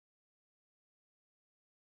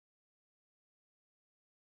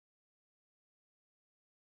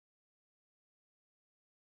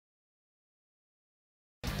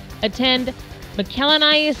attend McAllen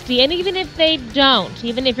ISD. And even if they don't,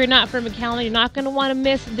 even if you're not from McAllen, you're not going to want to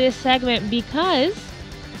miss this segment because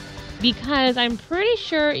I'm pretty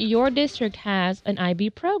sure your district has an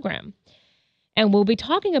IB program. And we'll be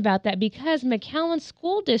talking about that because McAllen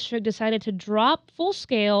School District decided to drop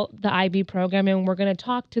full-scale the IB program, and we're going to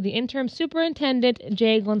talk to the interim superintendent,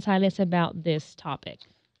 Jay Gonzales, about this topic.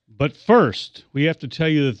 But first, we have to tell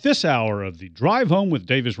you that this hour of the Drive Home with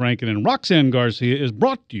Davis Rankin and Roxanne Garcia is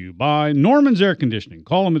brought to you by Norman's Air Conditioning.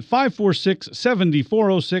 Call them at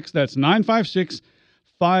 546-7406. That's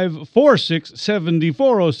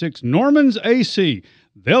 956-546-7406. Norman's AC.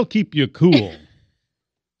 They'll keep you cool.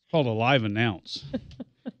 Called a live announce.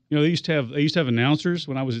 You know, they used to have announcers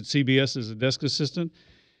when I was at CBS as a desk assistant,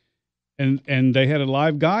 and they had a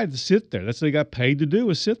live guy to sit there. That's what they got paid to do,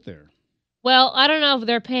 is sit there. Well, I don't know if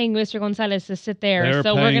they're paying Mr. Gonzalez to sit there,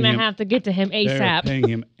 so we're going to have to get to him ASAP. They're paying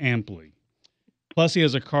him amply. Plus, he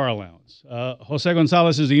has a car allowance. Jose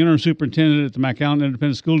Gonzalez is the interim superintendent at the McAllen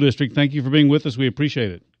Independent School District. Thank you for being with us. We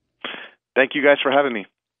appreciate it. Thank you guys for having me.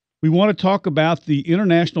 We want to talk about the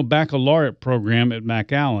International Baccalaureate program at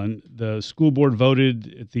McAllen. The school board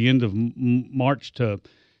voted at the end of March to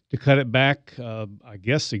cut it back, I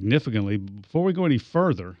guess, significantly. Before we go any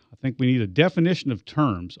further, I think we need a definition of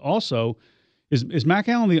terms. Also, is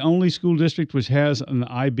McAllen the only school district which has an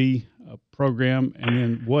IB program, and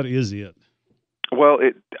then what is it? Well,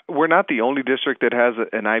 we're not the only district that has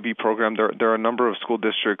an IB program. There are a number of school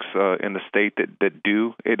districts in the state that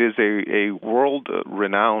do. It is a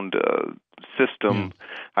world-renowned system,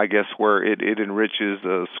 I guess, where it enriches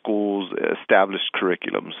schools' established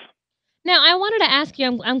curriculums. Now, I wanted to ask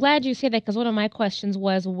you, I'm glad you said that because one of my questions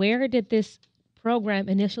was, where did this program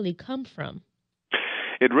initially come from?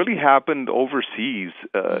 It really happened overseas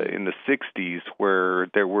in the 60s, where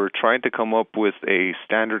they were trying to come up with a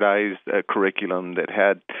standardized curriculum that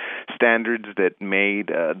had standards that made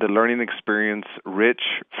the learning experience rich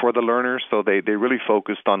for the learners. So they really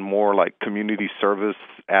focused on more like community service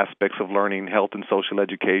aspects of learning, health and social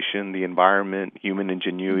education, the environment, human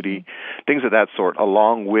ingenuity, things of that sort,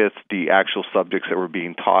 along with the actual subjects that were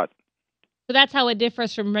being taught. So that's how it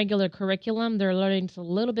differs from regular curriculum? They're learning a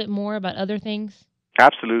little bit more about other things?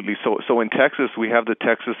 Absolutely. So in Texas, we have the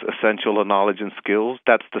Texas Essential Knowledge and Skills.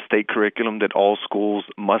 That's the state curriculum that all schools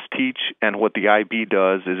must teach. And what the IB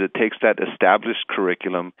does is it takes that established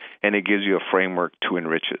curriculum and it gives you a framework to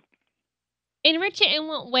enrich it. Enrich it in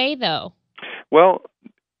what way, though? Well,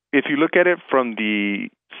 if you look at it from the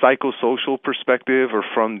psychosocial perspective or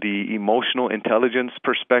from the emotional intelligence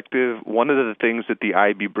perspective, one of the things that the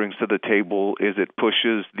IB brings to the table is it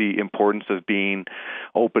pushes the importance of being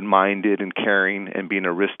open-minded and caring and being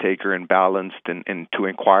a risk-taker and balanced and to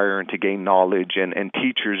inquire and to gain knowledge, and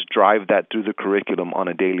teachers drive that through the curriculum on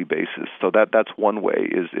a daily basis. So that's one way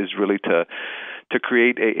is really to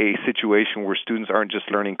create a situation where students aren't just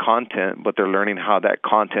learning content, but they're learning how that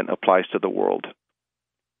content applies to the world.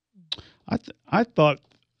 I thought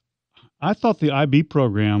the IB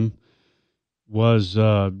program was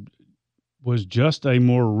just a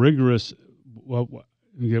more rigorous,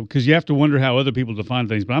 because you have to wonder how other people define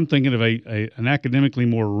things. But I'm thinking of an academically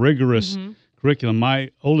more rigorous curriculum.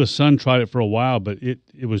 My oldest son tried it for a while, but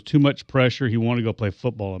it was too much pressure. He wanted to go play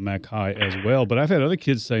football at Mac High as well. But I've had other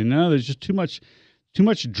kids say, no, there's just too much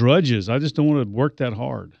drudges. I just don't want to work that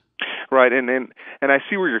hard. Right, and I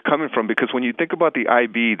see where you're coming from, because when you think about the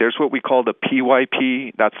IB, there's what we call the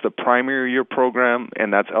PYP, that's the primary year program,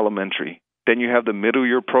 and that's elementary. Then you have the middle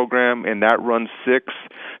year program, and that runs 6th,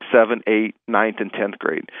 7th, 8th, 9th, and 10th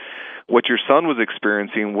grade. What your son was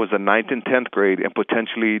experiencing was the 9th and 10th grade and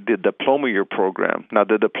potentially the diploma year program. Now,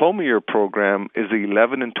 the diploma year program is the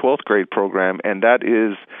 11th and 12th grade program, and that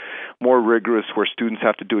is more rigorous, where students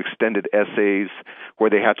have to do extended essays, where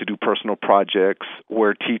they have to do personal projects,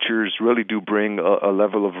 where teachers really do bring a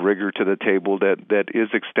level of rigor to the table that is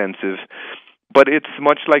extensive. But it's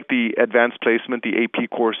much like the advanced placement, the AP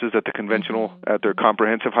courses at the conventional, at their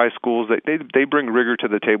comprehensive high schools. They bring rigor to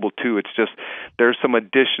the table too. It's just there's some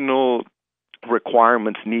additional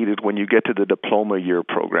requirements needed when you get to the diploma year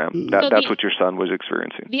program. That's what your son was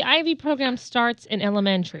experiencing. The IB program starts in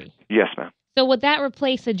elementary. Yes, ma'am. So would that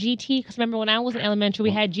replace a GT? Because remember, when I was in elementary,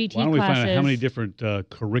 we had GT classes. Why don't we find out how many different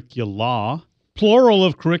curricula, plural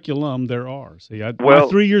of curriculum, there are? See, my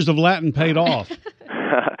 3 years of Latin paid off.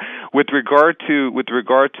 With regard to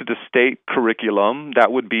the state curriculum,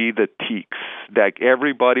 that would be the TEKS. That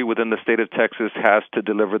everybody within the state of Texas has to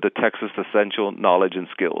deliver the Texas Essential Knowledge and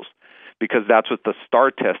Skills, because that's what the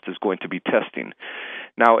STAR test is going to be testing.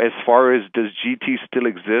 Now, as far as does GT still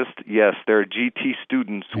exist, yes, there are GT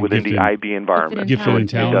students within the IB environment, so it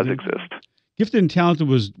does exist. Gifted and Talented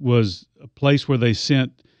was a place where they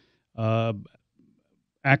sent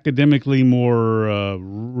academically more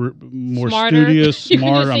Smarter. studious, You could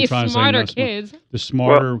just smarter. say I'm trying smarter to say kids the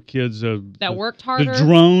smarter kids that worked harder. The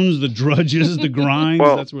drones, the drudges, the grinds.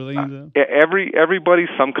 Well, that's where they end up. Everybody's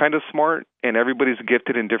some kind of smart, and everybody's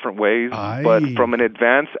gifted in different ways. But from an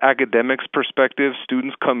advanced academics perspective,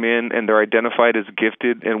 students come in and they're identified as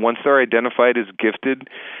gifted, and once they're identified as gifted,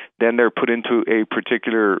 then they're put into a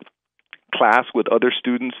particular class with other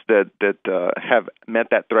students that have met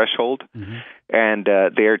that threshold, and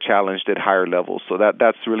they are challenged at higher levels. So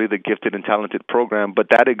that's really the Gifted and Talented program, but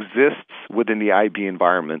that exists within the IB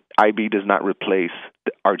environment. IB does not replace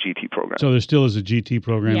our GT program. So there still is a GT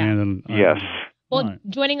program. Yeah. Yes. Well,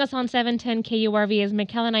 joining us on 710 KURV is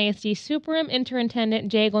McAllen ISD Superintendent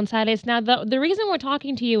Jay Gonzales. Now, the reason we're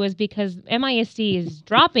talking to you is because MISD is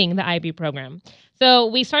dropping the IB program. So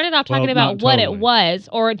we started off talking about what it was,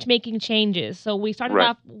 or making changes. So we started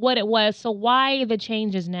off what it was. So why the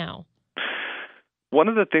changes now? One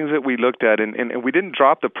of the things that we looked at, and we didn't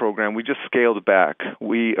drop the program, we just scaled back.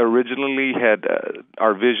 We originally had,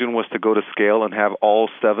 our vision was to go to scale and have all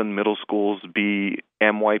 7 middle schools be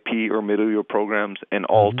MYP or middle year programs, and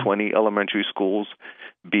all 20 elementary schools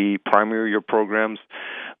be primary year programs.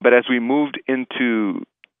 But as we moved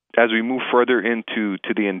further into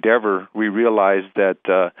the endeavor, we realized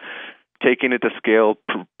that taking it to scale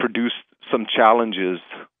produced some challenges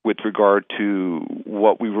with regard to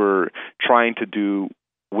what we were trying to do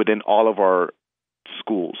within all of our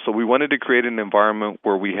schools. So we wanted to create an environment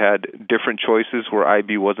where we had different choices, where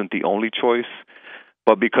IB wasn't the only choice.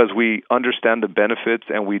 But because we understand the benefits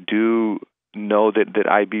and we do know that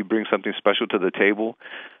IB brings something special to the table,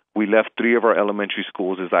 we left 3 of our elementary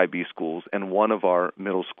schools as IB schools and 1 of our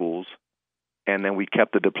middle schools, and then we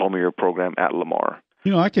kept the diploma year program at Lamar.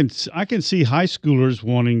 You know, I can see high schoolers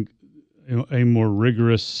wanting a more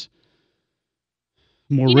rigorous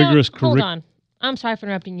curriculum. Hold on. I'm sorry for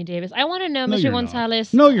interrupting you, Davis. I want to know, Mr.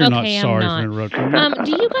 Gonzalez. No, you're not. Okay, Sorry I'm for not. interrupting.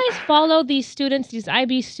 Do you guys follow these students, these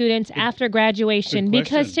IB students, after graduation?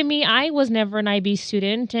 Because to me, I was never an IB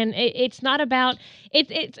student, and it's not about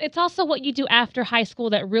it's also what you do after high school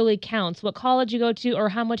that really counts. What college you go to, or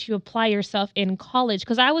how much you apply yourself in college.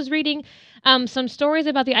 Because I was reading some stories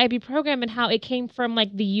about the IB program and how it came from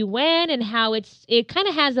like the UN, and how it kind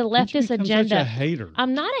of has a leftist agenda. Such a hater.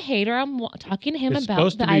 I'm not a hater. I'm talking to him it's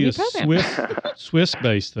about the IB program.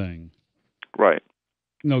 Swiss-based thing. Right.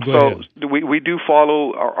 No, go ahead. We do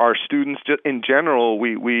follow our students. Just in general,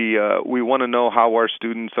 we want to know how our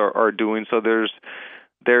students are doing. So there's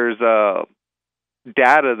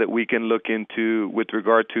data that we can look into with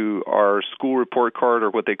regard to our school report card,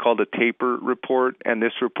 or what they call the TAPER report, and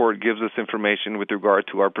this report gives us information with regard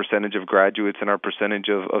to our percentage of graduates and our percentage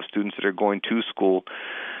of students that are going to school,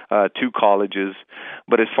 to colleges.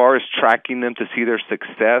 But as far as tracking them to see their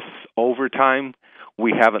success over time,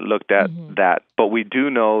 we haven't looked at that. But we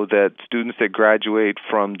do know that students that graduate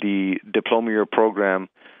from the diploma year program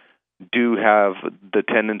do have the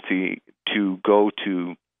tendency to go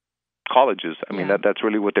to colleges. I mean, that's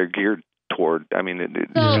really what they're geared toward. I mean,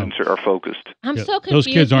 students are focused. I'm so confused.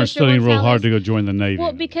 Those kids aren't Mr. studying Gonzalez. real hard to go join the Navy.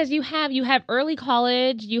 Well, because you have early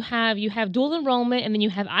college, you have dual enrollment, and then you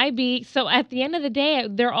have IB. So at the end of the day,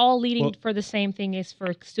 they're all leading for the same thing, as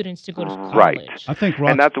for students to go to college. Right. I think,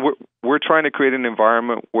 and that's we're trying to create an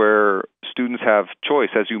environment where students have choice,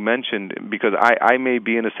 as you mentioned, because I may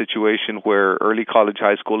be in a situation where early college,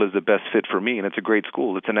 high school is the best fit for me, and it's a great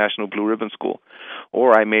school. It's a National Blue Ribbon school.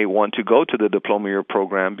 Or I may want to go to the diploma year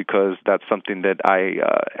program because that's something that I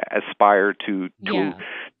aspire to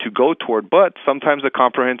go toward. But sometimes a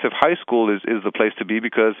comprehensive high school is the place to be,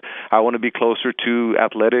 because I want to be closer to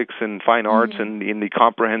athletics and fine arts and in the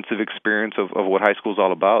comprehensive experience of what high school is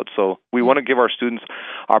all about. So we want to give our students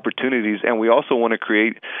opportunities, and we also want to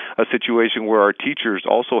create a situation where our teachers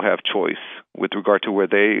also have choice with regard to where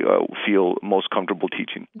they feel most comfortable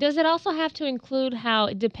teaching. Does it also have to include how,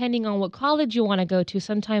 depending on what college you want to go to,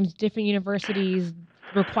 sometimes different universities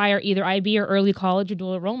require either IB or early college or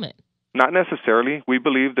dual enrollment? Not necessarily. We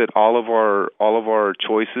believe that all of our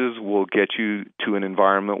choices will get you to an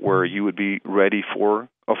environment where you would be ready for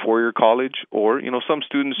a 4-year college, or some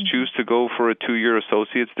students choose to go for a 2-year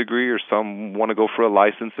associate's degree, or some want to go for a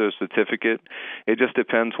license or a certificate. It just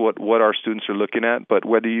depends what our students are looking at. But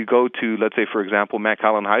whether you go to, let's say, for example,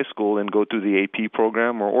 McAllen High School and go through the AP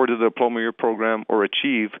program, or the diploma year program, or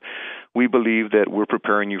Achieve, we believe that we're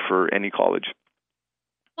preparing you for any college.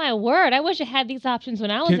 My word, I wish I had these options when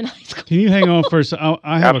I was in high school. Can you hang on first?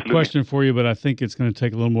 I have a question for you, but I think it's going to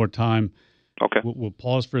take a little more time. Okay. We'll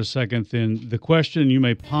pause for a second. Then the question, you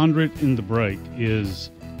may ponder it in the break,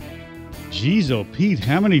 is Geez, oh, Pete,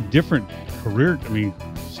 how many different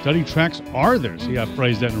study tracks are there? See, I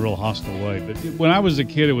phrased that in a real hostile way. But when I was a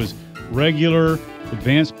kid, it was regular,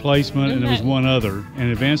 advanced placement, and there was one other.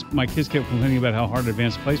 And my kids kept complaining about how hard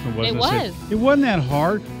advanced placement was. It wasn't that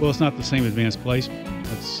hard. Well, it's not the same advanced placement.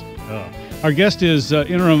 Our guest is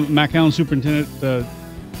Interim McAllen Superintendent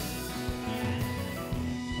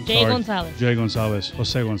Jay Gonzales. Jay Gonzales.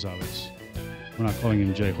 Jose Gonzalez. We're not calling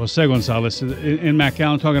him Jay. Jose Gonzalez in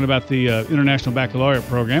McAllen, talking about the International Baccalaureate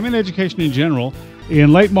Program and education in general.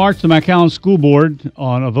 In late March, the McAllen School Board,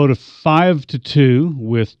 on a vote of 5-2,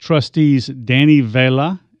 with trustees Danny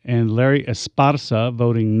Vela and Larry Esparza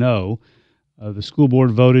voting no, the school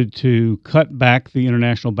board voted to cut back the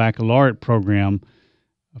International Baccalaureate Program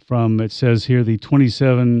from, it says here, the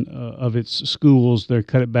 27 of its schools. They're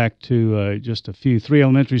cut it back to just a few. 3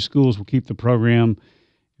 elementary schools will keep the program,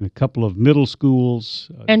 and a couple of middle schools.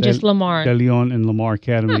 And just Lamar. De Leon and Lamar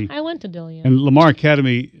Academy. I went to De Leon. And Lamar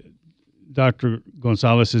Academy, Dr.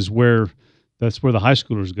 Gonzalez, that's where the high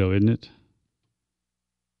schoolers go, isn't it?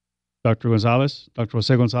 Dr. Gonzalez? Dr.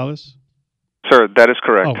 Jose Gonzalez? Sir, that is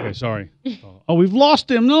correct. Okay, sorry. Oh, we've lost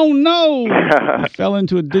him. No. He fell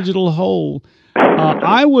into a digital hole.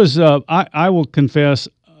 I will confess,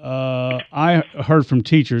 I heard from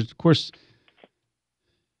teachers. Of course,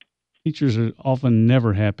 teachers are often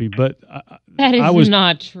never happy, but that is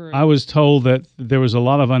not true. I was told that there was a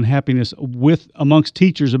lot of unhappiness amongst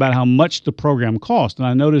teachers about how much the program cost. And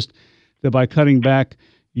I noticed that by cutting back,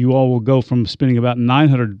 you all will go from spending about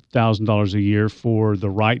 $900,000 a year for the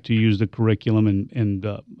right to use the curriculum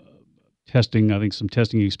and testing, I think some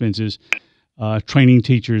testing expenses, training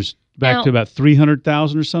teachers, back to about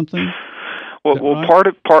 $300,000 or something. Well,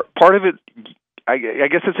 right? part of it, I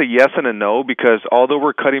guess it's a yes and a no, because although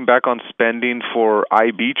we're cutting back on spending for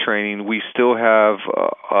IB training, we still have,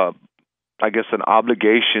 I guess, an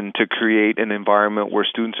obligation to create an environment where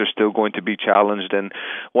students are still going to be challenged. And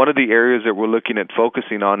one of the areas that we're looking at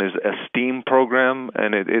focusing on is a STEAM program,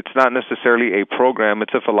 and it's not necessarily a program,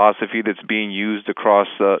 it's a philosophy that's being used across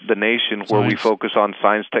the nation, where we focus on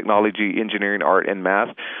science, technology, engineering, art, and math.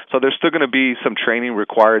 So there's still going to be some training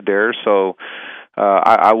required there, so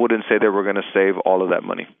I wouldn't say that we're going to save all of that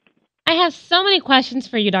money. I have so many questions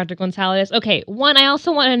for you, Dr. Gonzalez. Okay, one, I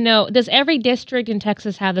also want to know, does every district in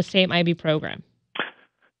Texas have the same IB program?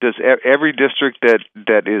 Does every district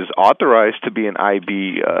that is authorized to be an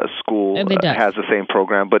IB school has the same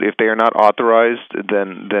program? But if they are not authorized,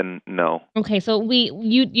 then no. Okay, so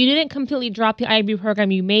you didn't completely drop the IB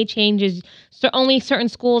program. You made changes, so only certain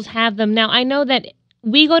schools have them. Now, I know that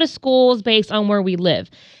we go to schools based on where we live.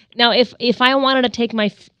 Now, if I wanted to take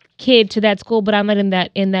my kid to that school, but I'm not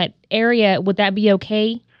in that area, would that be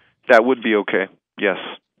okay? That would be okay. Yes.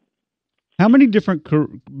 How many different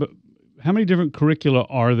curricula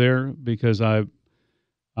are there? Because I'm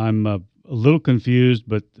a little confused,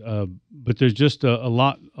 but there's just a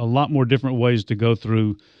lot more different ways to go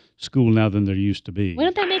through school now than there used to be.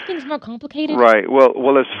 Wouldn't that make things more complicated? Right.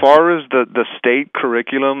 Well, as far as the state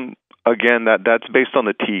curriculum, again, that's based on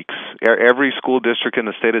the TEKS. Every school district in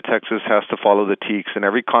the state of Texas has to follow the TEKS, and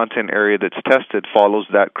every content area that's tested follows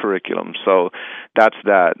that curriculum. So that's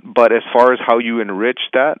that. But as far as how you enrich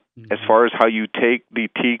that, as far as how you take the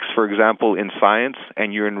TEKS, for example, in science,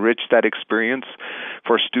 and you enrich that experience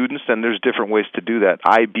for students, then there's different ways to do that.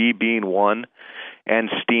 IB being one,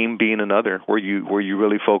 and STEAM being another, where you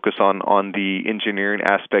really focus on the engineering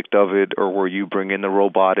aspect of it, or where you bring in the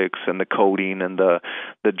robotics and the coding and the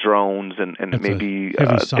drones and maybe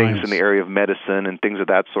things in the area of medicine and things of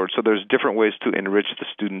that sort. So there's different ways to enrich the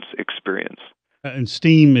student's experience. And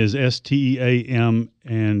STEAM is STEAM,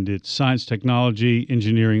 and it's science, technology,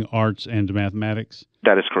 engineering, arts, and mathematics.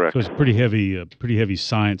 That is correct. So it's pretty heavy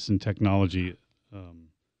science and technology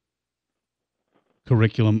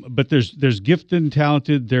curriculum. But there's gifted and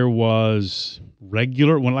talented. There was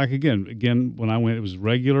regular, when I went, it was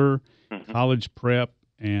regular, college prep,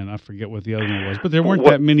 and I forget what the other one was. But there weren't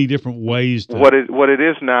that many different ways to... What it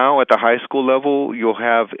is now at the high school level, you'll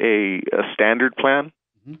have a standard plan.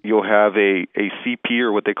 You'll have a CP,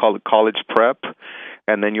 or what they call the college prep,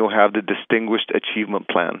 and then you'll have the Distinguished Achievement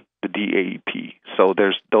Plan, the DAEP. So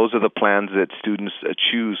those are the plans that students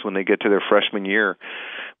choose when they get to their freshman year.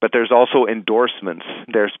 But there's also endorsements.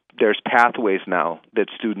 There's pathways now that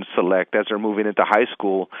students select as they're moving into high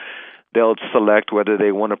school. They'll select whether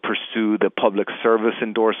they want to pursue the public service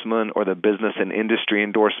endorsement, or the business and industry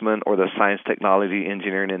endorsement, or the science, technology,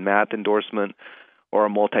 engineering, and math endorsement, or a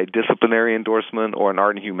multidisciplinary endorsement, or an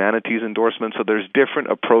art and humanities endorsement. So there's different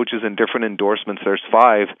approaches and different endorsements. There's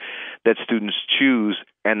 5 that students choose,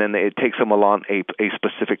 and then it takes them along a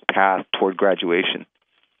specific path toward graduation.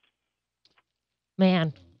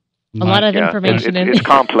 Man, a lot of information. It's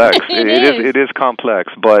complex. It is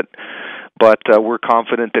complex, but we're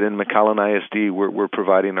confident that in McAllen ISD we're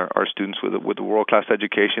providing our students with a world-class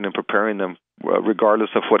education and preparing them regardless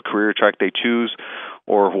of what career track they choose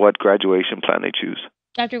or what graduation plan they choose.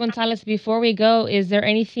 Dr. Gonzalez, before we go, is there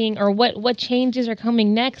anything or what changes are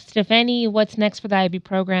coming next, if any? What's next for the IB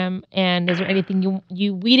program? And is there anything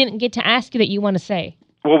we didn't get to ask you that you want to say?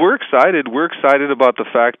 Well, we're excited. We're excited about the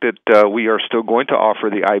fact that we are still going to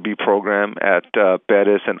offer the IB program at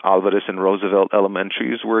Pettis and Alvarez and Roosevelt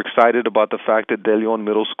Elementaries. We're excited about the fact that De Leon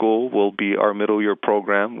Middle School will be our middle year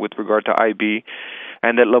program with regard to IB,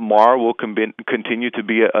 and that Lamar will continue to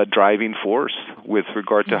be a driving force with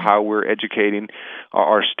regard to how we're educating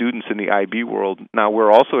our students in the IB world. Now,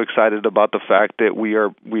 we're also excited about the fact that we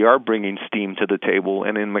are bringing STEAM to the table,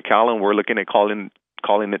 and in McAllen, we're looking at calling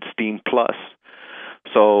it STEAM Plus.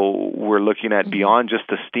 So we're looking at beyond just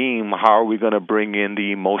the STEAM, how are we going to bring in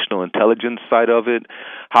the emotional intelligence side of it?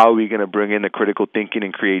 How are we going to bring in the critical thinking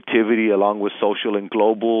and creativity along with social and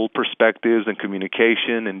global perspectives and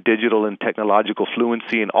communication and digital and technological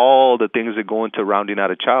fluency and all the things that go into rounding out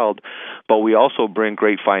a child? But we also bring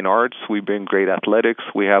great fine arts. We bring great athletics.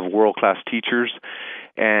 We have world-class teachers.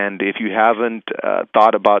 And if you haven't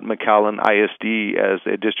thought about McAllen ISD as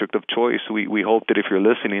a district of choice, we hope that if you're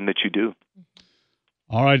listening that you do.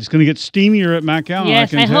 All right, it's going to get steamier at McAllen.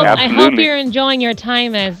 Yes, I hope you're enjoying your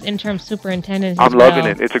time as interim superintendent. I'm loving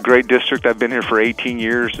it. It's a great district. I've been here for 18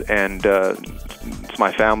 years, and it's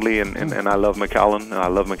my family, and I love McAllen, and I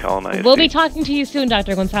love McAllen ISD. We'll be talking to you soon,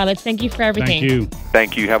 Dr. Gonzalez. Thank you for everything. Thank you.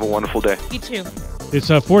 Thank you. Have a wonderful day. You too. It's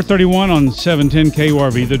 4:31 on 710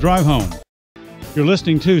 KURV, The Drive Home. You're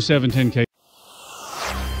listening to 710 KURV.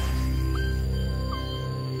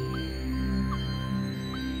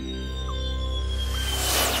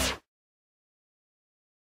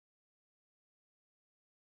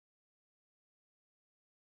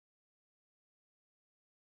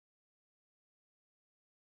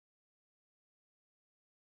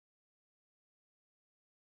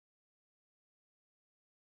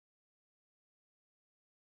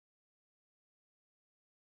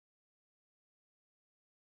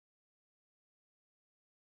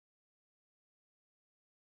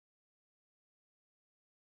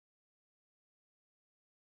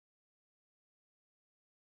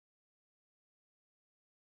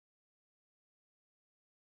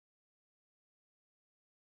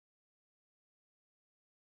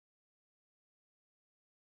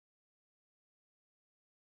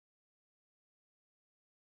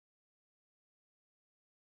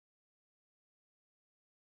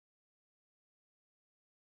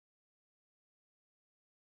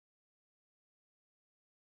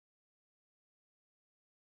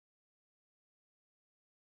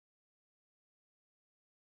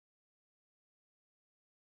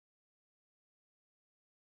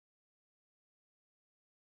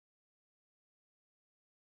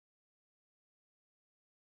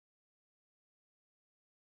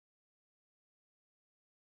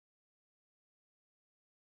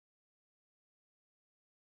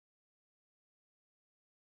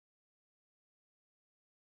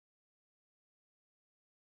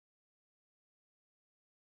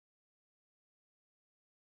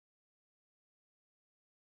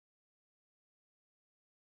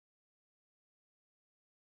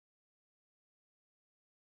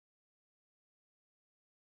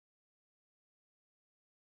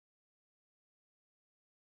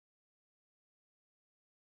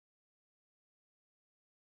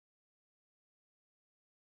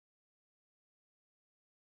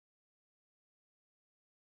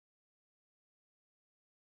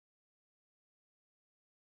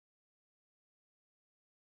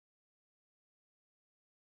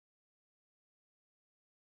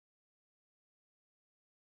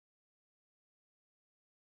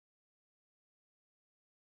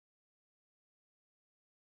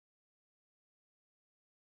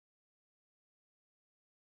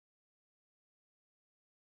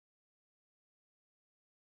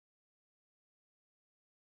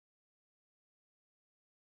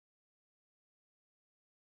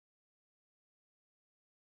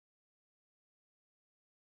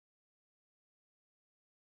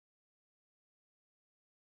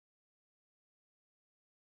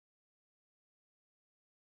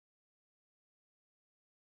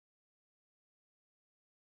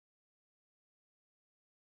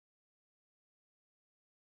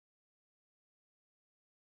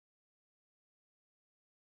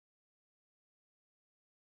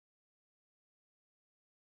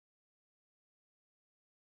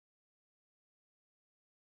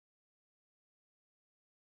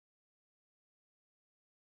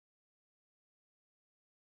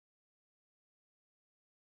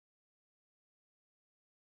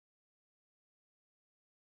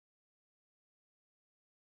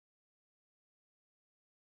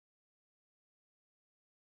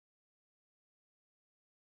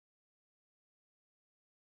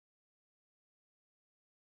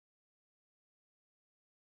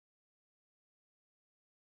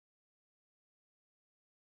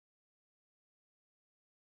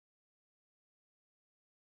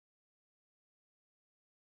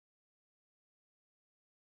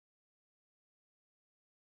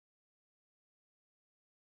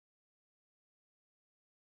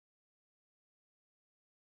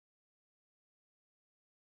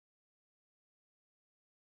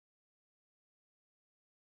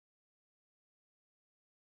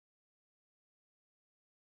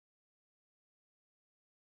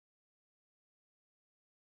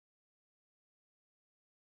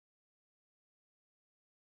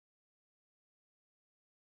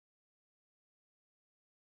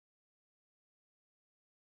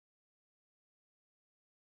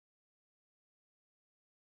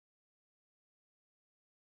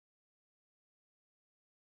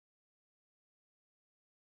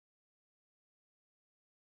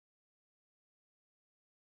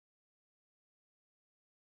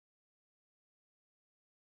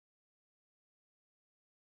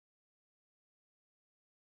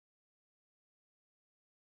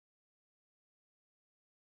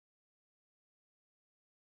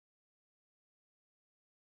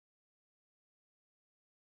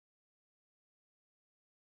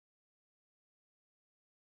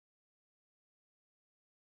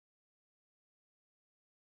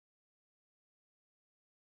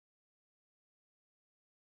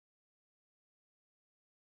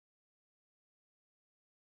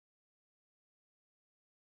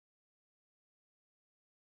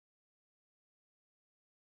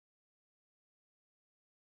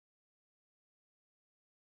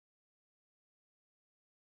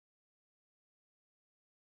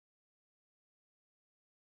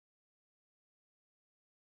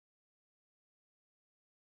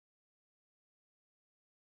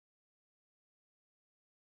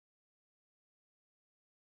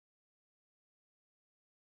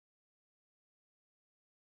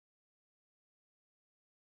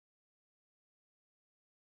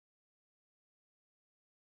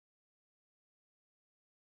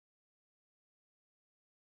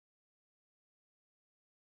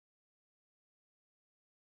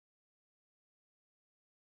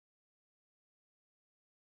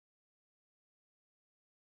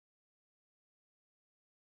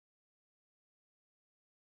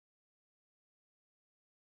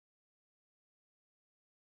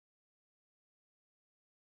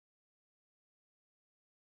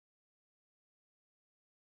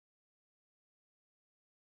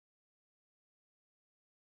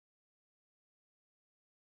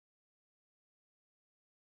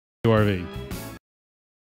 KURV.